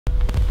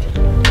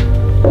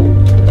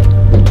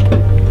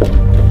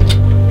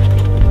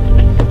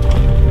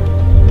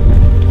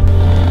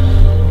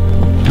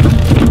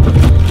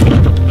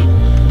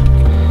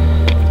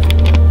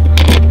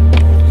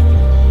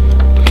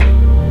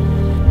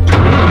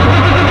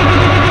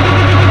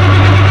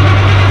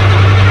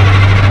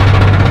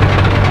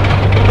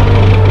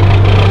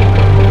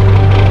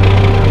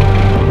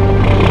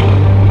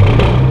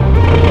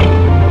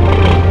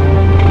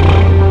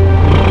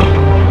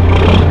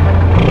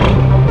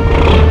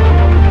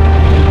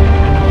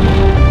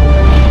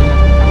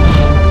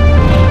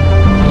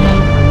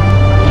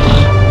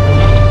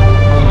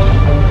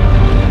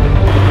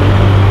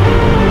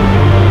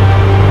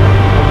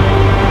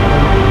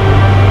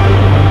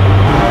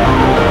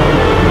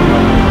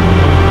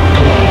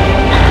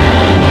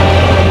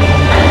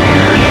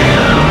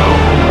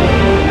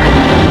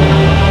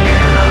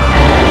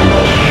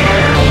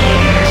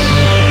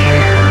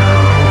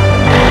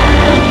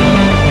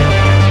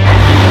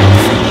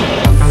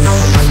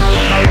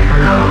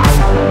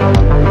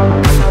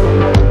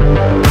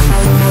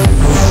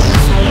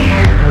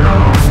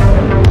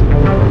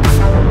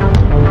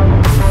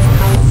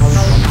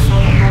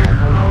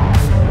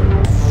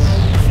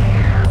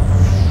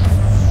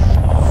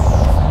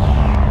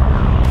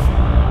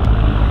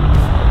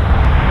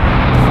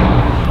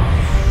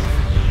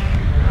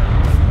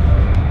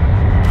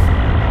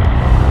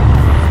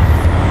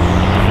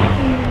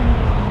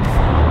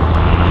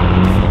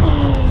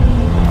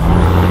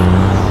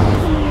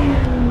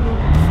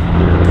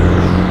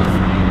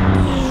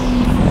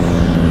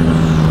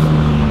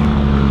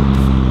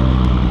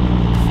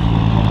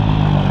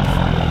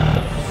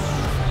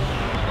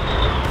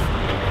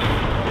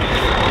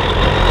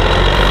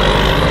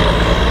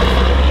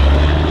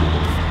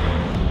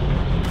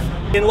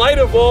In light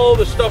of all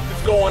the stuff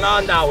that's going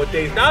on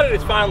nowadays, now that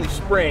it's finally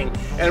spring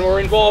and we're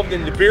involved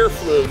in the beer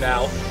flu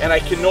now, and I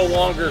can no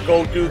longer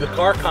go do the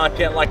car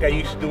content like I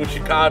used to do in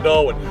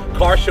Chicago, and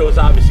car shows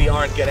obviously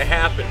aren't going to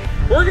happen,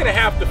 we're going to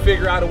have to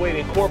figure out a way to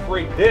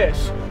incorporate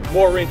this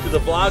more into the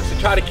vlogs to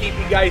try to keep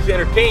you guys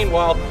entertained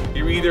while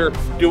you're either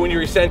doing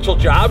your essential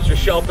jobs or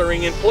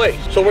sheltering in place.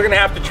 So we're going to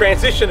have to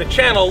transition the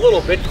channel a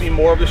little bit to be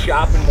more of the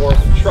shop and more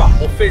of the truck.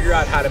 We'll figure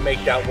out how to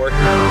make that work.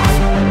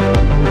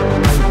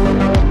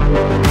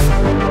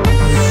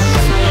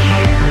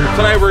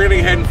 Tonight we're gonna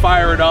go ahead and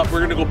fire it up.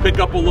 We're gonna go pick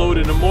up a load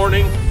in the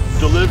morning,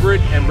 deliver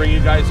it, and bring you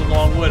guys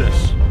along with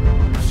us.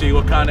 See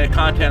what kind of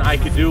content I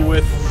could do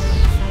with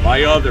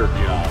my other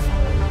job.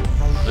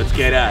 Let's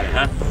get at it,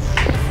 huh?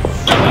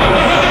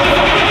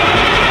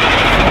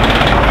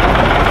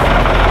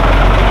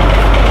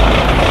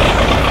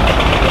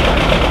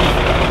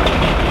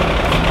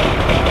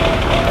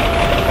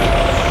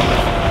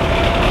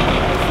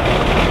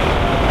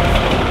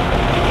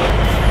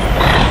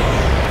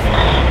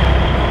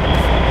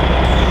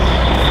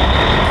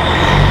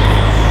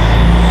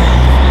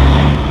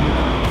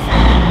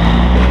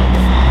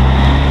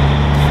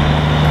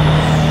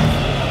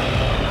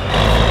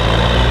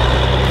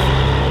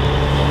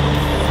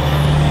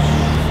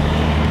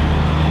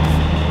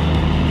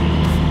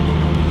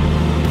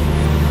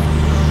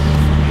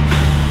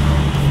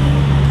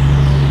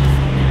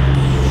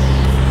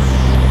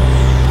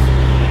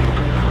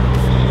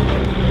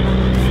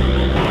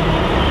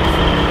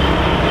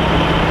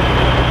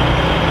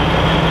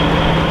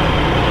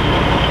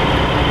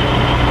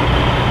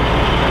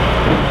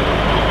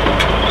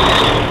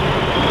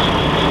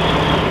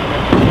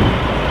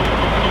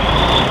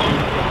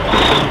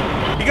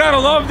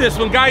 This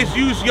when guys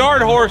use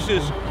yard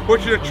horses,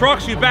 which are the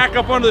trucks you back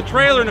up under the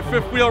trailer and the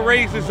fifth wheel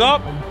raises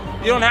up,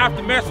 you don't have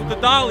to mess with the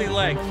dolly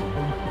legs.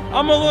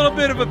 I'm a little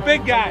bit of a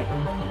big guy,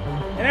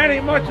 and that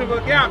ain't much of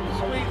a gap to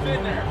squeeze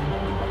in there.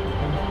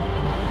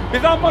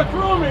 There's not much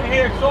room in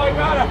here, so I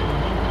gotta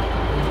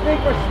sneak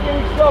my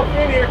skinny self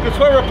in here, because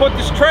whoever put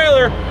this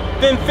trailer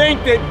didn't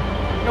think that,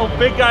 you know,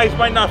 big guys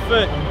might not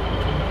fit.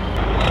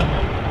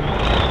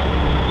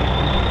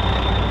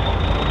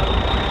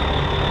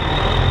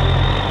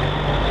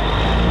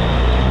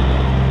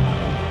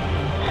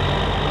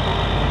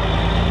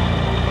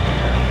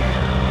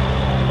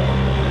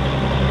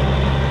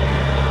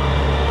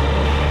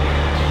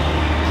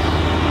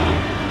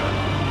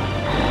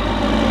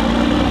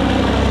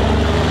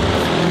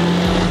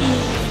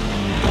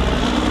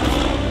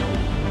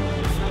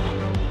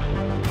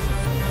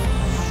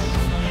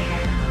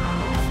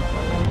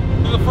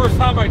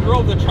 I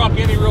drove the truck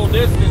any real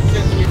distance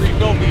since we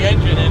rebuilt the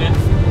engine in it.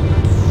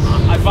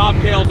 I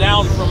bobtailed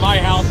down from my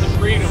house in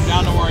Freedom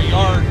down to our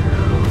yard,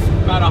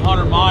 about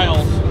 100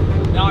 miles.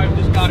 Now I've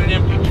just got an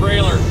empty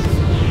trailer,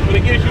 but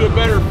it gives you a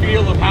better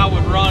feel of how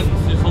it runs.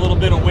 There's a little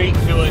bit of weight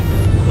to it.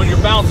 When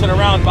you're bouncing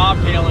around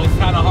bobtailing, it's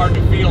kind of hard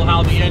to feel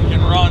how the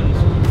engine runs,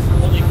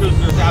 only because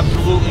there's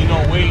absolutely no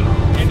weight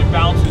and it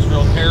bounces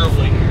real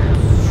terribly.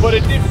 But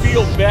it did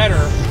feel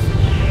better.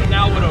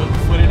 Now with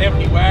an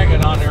empty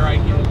wagon on there,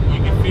 you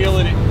can feel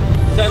it.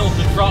 It settles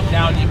the truck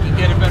down. You can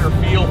get a better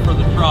feel for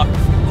the truck,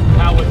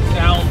 how it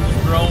sounds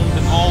and groans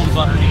and moans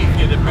underneath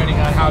you, depending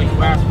on how you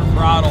ask for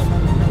throttle.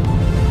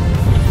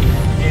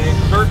 And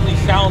it certainly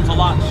sounds a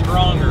lot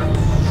stronger.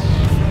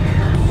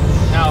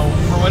 Now,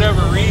 for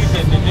whatever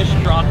reason, in this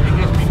truck, I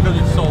guess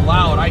because it's so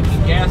loud, I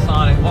can gas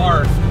on it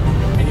hard,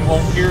 and you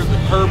won't hear the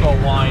turbo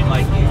whine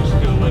like you used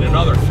to in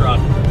another truck.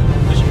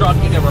 This truck,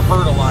 you never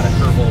heard a lot of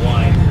turbo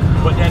whine.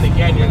 But then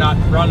again, you're not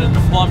running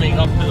the plumbing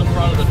up to the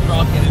front of the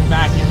truck and then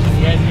back into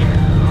the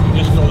engine.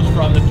 It just goes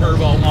from the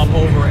turbo up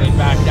over and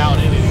back down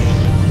into the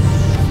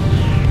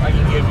engine. I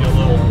can give you a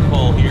little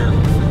pull here.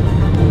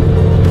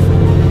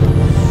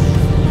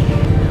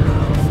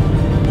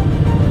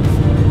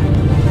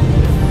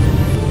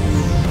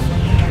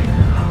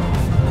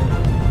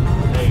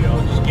 There you go,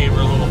 just gave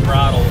her a little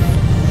throttle.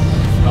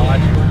 Well,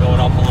 actually we're going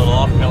up a little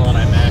uphill and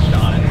I mashed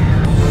on it.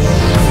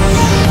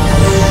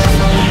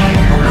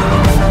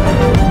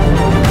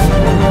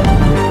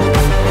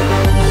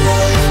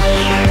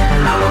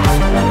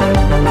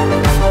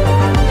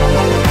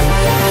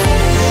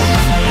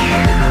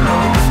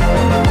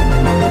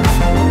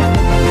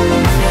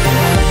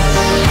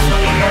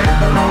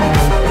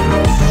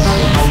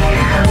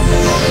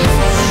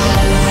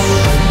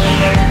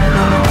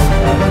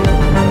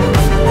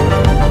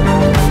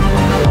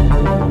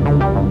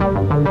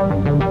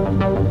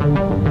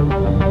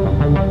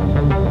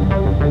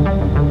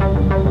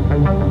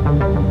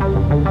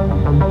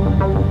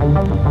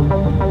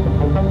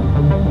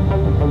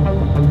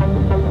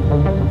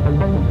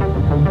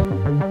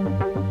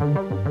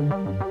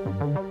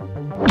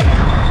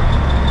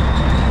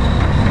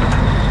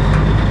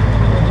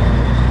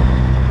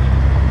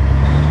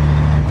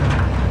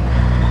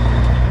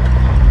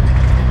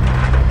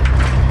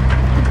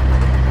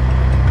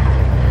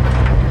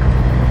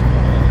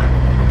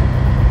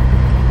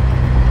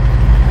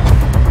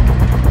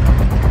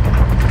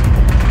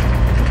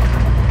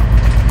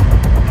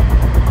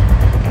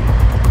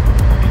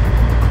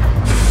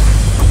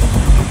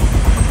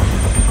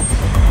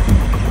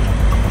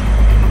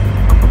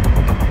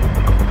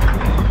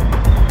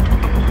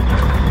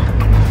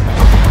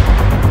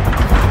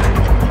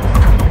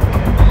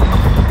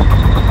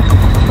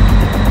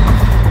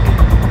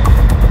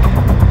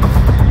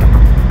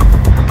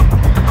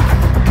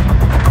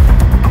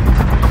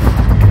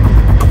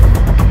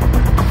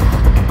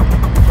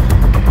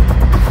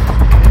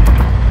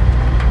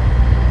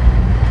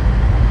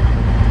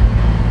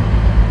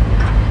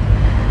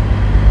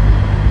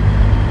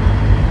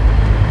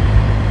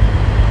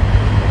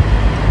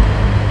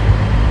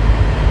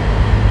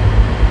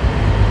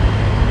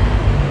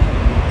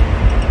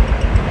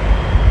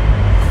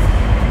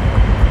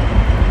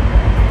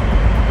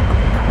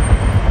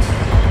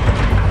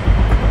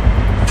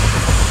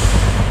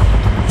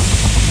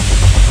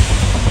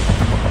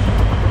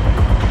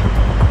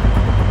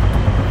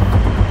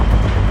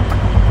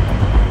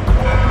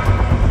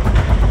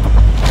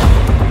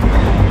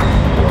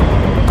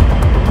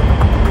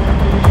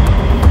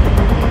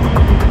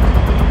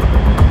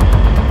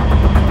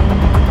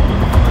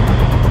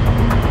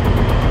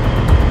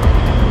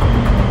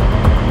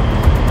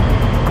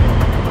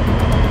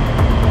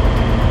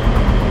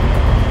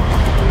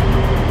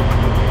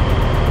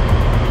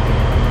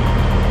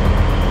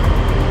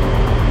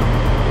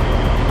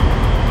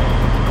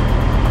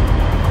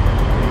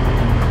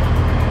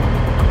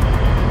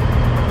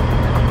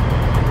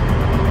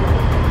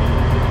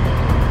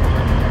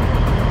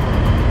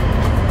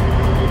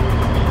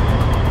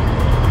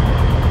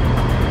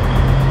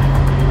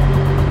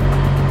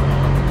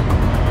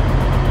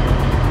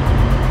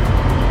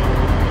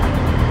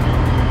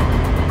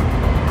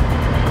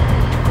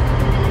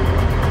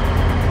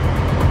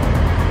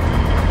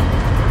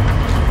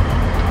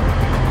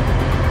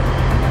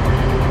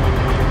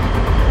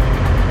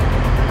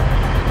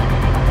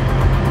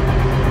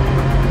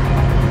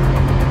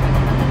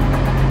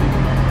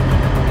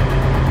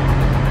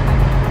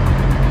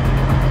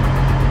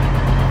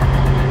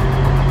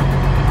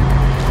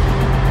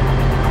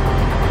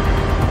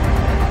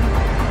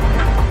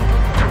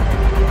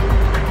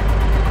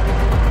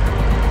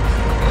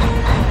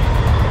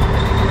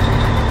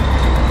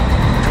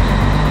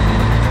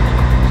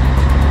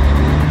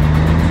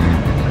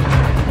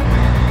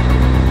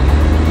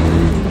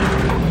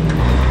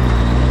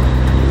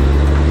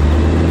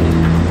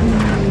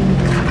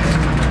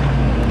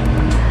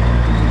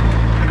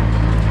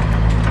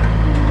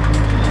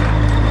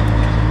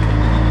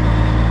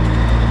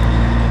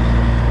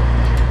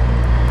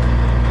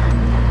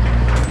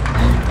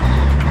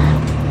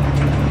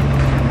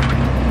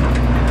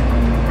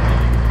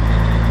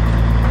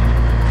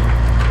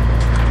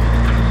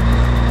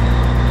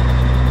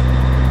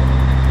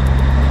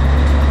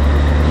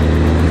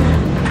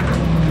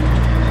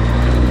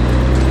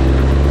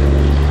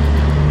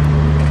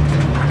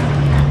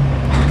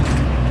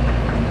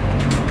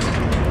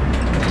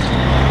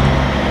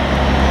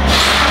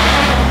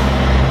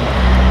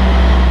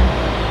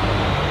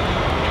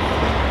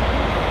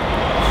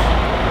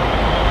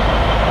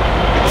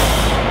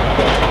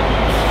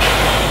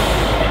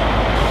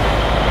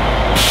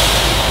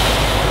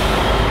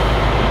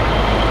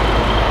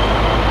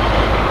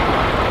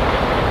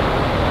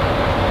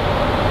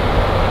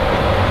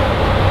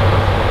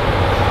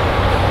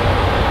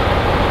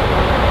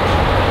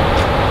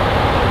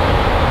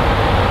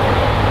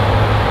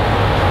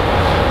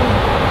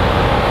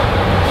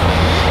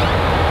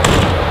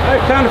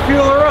 Time to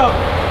fuel her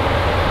up.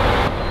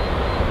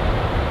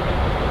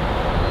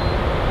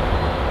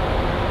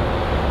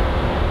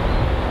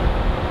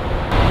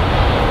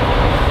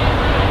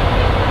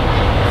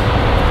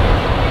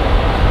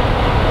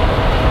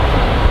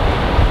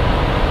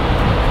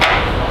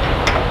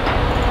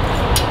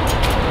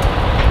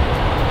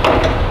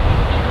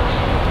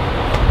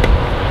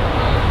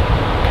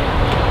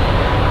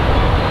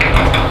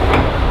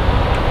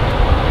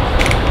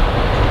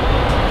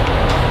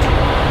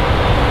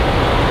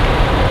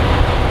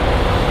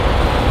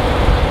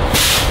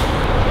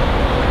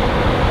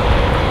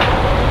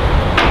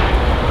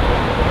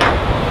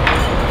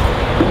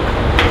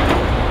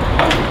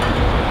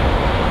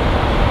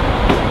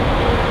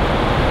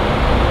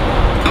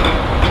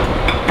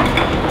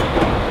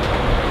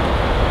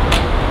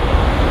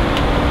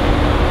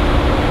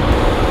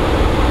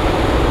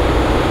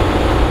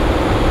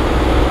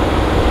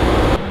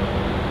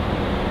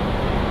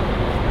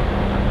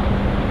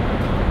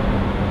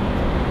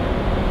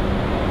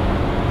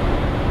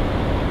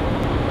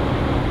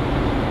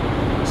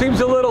 Seems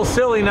a little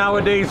silly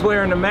nowadays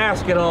wearing the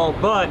mask and all,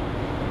 but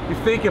you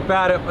think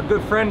about it, a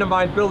good friend of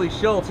mine, Billy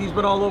Schultz, he's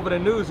been all over the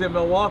news in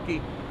Milwaukee.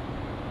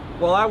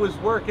 While I was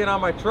working on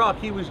my truck,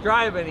 he was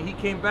driving and he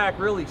came back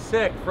really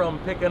sick from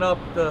picking up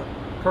the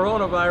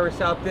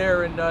coronavirus out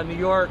there in New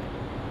York,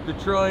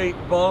 Detroit,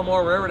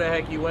 Baltimore, wherever the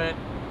heck he went.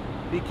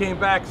 He came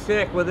back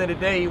sick. Within a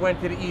day he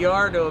went to the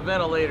ER to a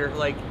ventilator.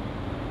 Like,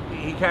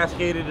 he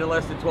cascaded in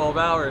less than 12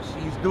 hours.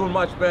 He's doing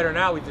much better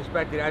now. He's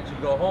expected to actually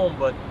go home,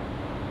 but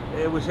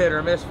it was hit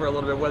or miss for a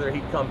little bit whether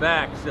he'd come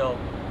back. So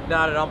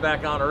now that I'm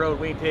back on the road,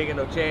 we ain't taking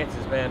no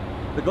chances, man.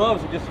 The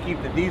gloves are just to keep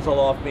the diesel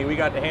off me. We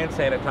got the hand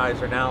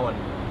sanitizer now,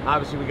 and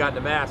obviously we got the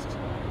masks.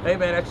 Hey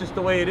man, that's just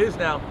the way it is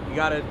now. You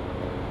gotta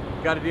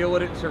deal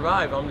with it and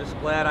survive. I'm just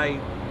glad I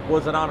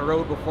wasn't on the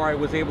road before I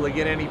was able to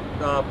get any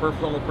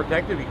personal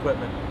protective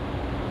equipment.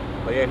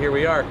 But yeah, here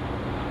we are.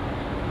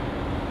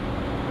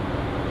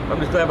 I'm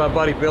just glad my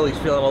buddy Billy's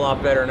feeling a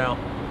lot better now.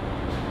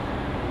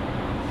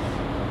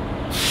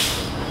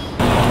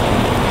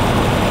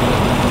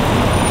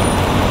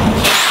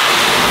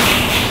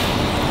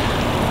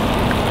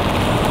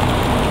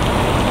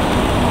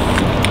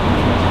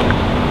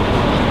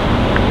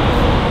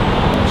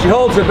 She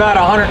holds about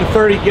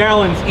 130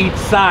 gallons each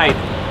side.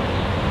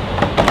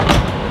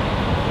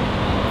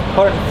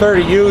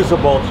 130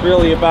 usable. It's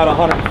really about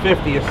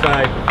 150 a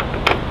side.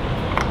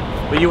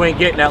 But you ain't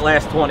getting that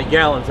last 20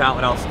 gallons out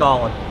without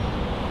stalling.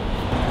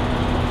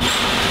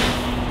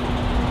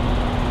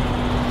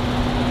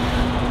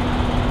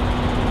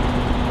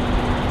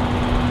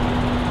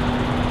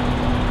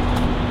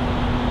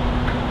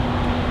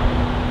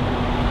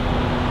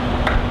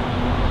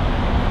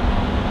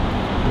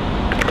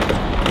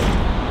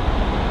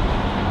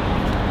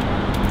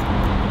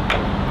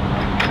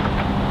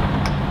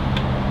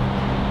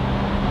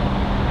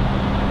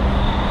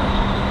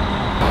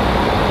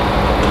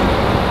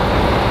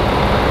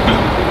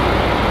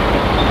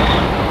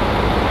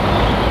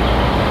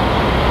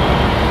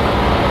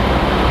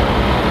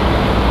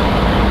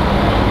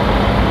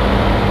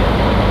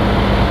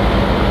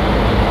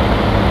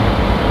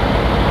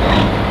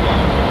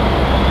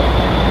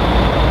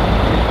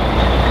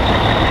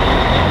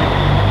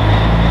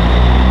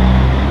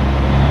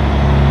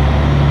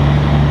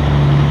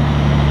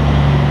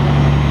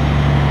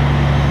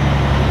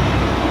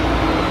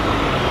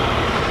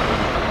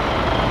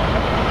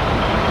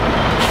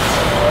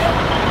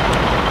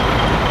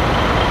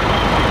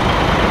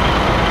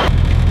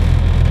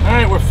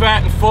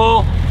 Fat and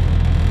full.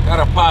 Got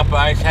our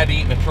Popeyes. Had to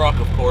eat in the truck,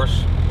 of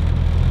course.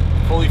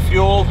 Fully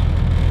fueled.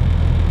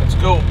 Let's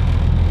go.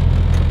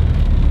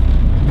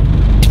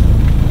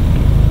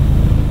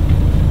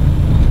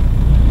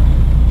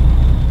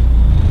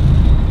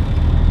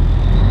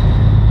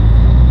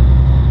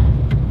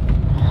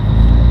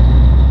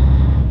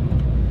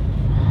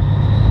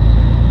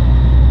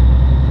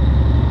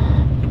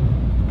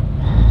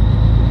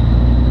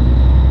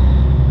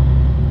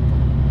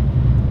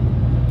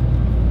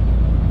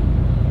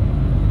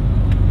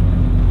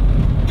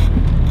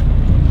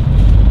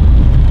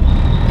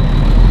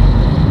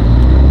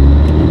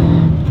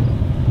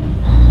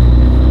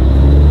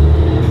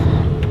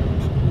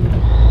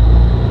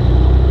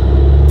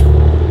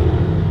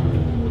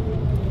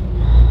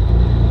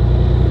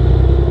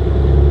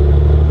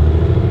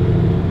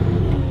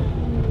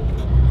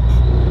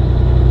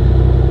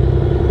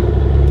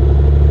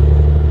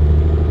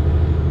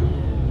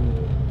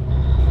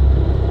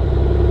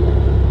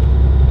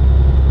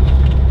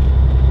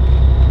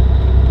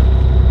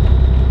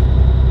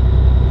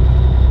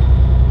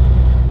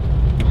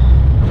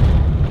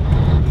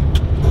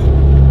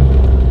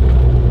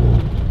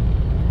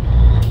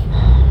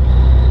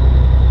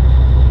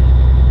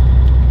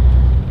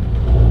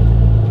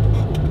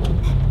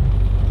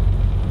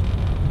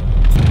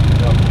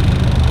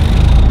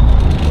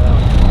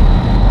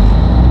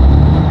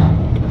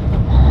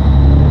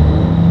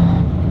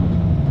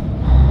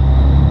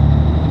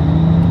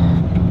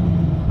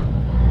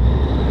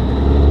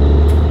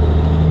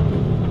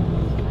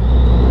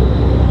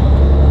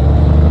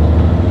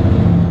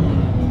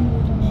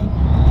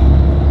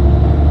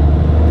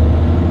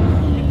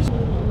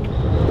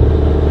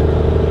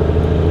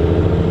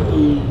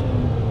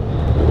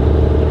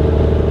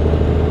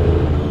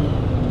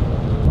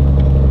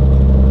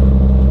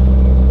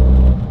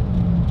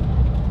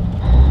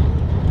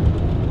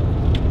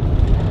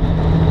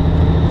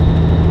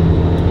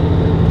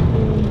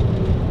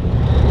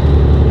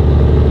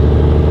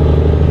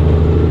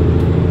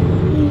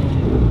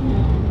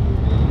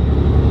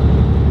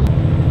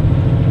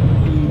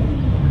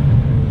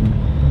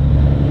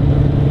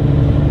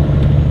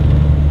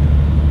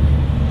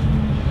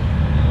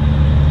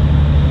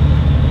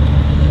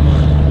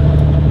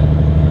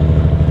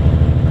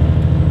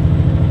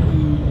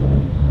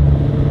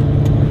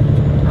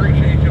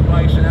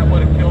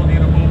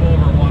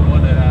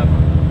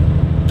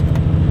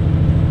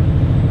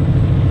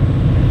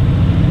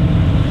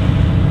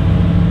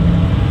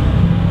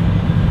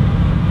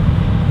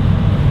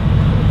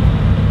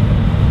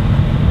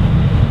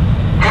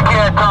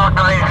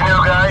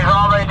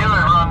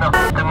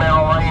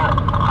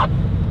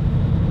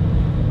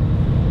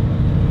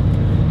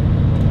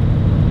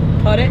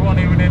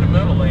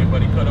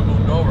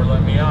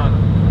 me on.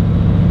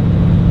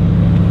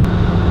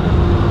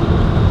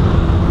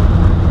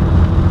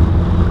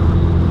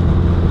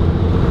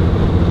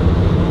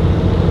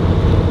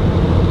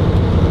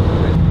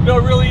 No,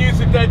 it really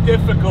isn't that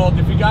difficult.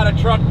 If you got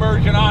a truck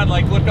version on,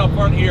 like look up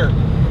front here.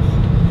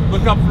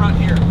 Look up front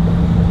here.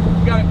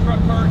 You got a truck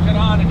version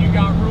on and you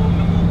got room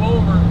to move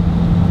over.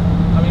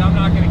 I mean, I'm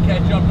not going to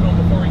catch up to him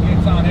before he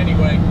gets on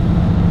anyway.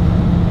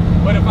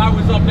 But if I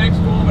was up next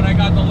to him and I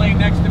got the lane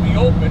next to me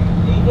open,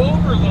 move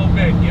over a little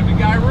bit. Give the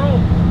guy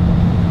room.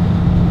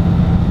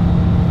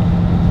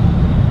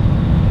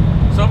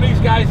 Some of these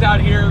guys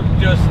out here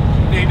just,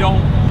 they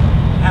don't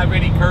have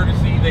any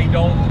courtesy. They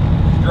don't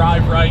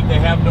drive right. They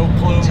have no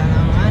clue.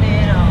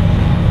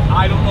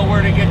 I don't know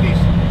where to get these.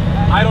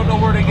 I don't know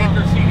where to get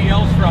their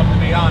CDLs from, to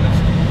be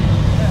honest.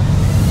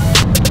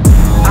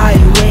 I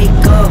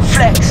wake up,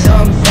 flex,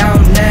 thumb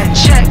down that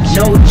check.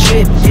 No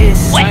drip,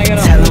 this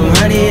tell them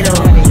run it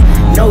up.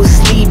 No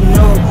sleep,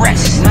 no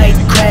rest. Might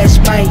crash,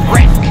 might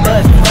wreck,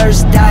 but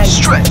first I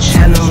stretch.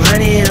 Tell them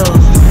run it up.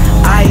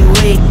 I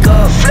wake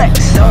up, flex,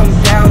 thumb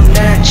down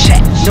that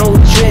check. No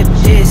drip,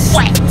 this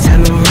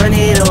tell them run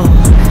it up.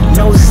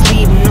 No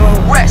sleep, no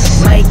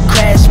rest. Might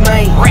crash,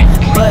 might wreck,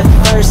 but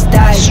first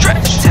I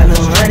stretch. Tell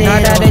them run it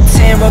up. 9 out of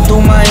 10, roll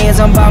through my hands,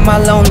 I'm by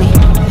my lonely.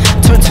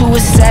 Turned to a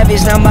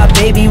savage, now my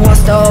baby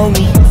wants to hold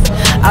me.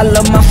 I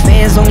love my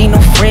fans, don't need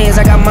no friends,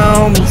 I got my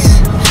homies.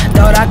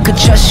 Thought I could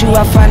trust you,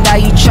 I find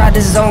out you tried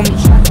to zone me.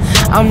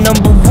 I'm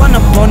number one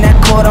up on that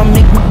court, I'm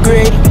Nick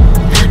McGrady.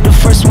 The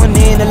first one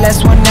in, the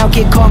last one out,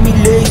 can't call me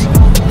lazy.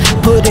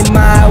 Put in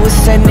my hours,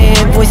 send the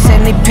invoice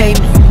and they pay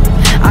me.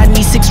 I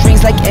need 6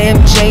 rings like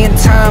MJ and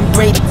Tom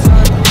Brady.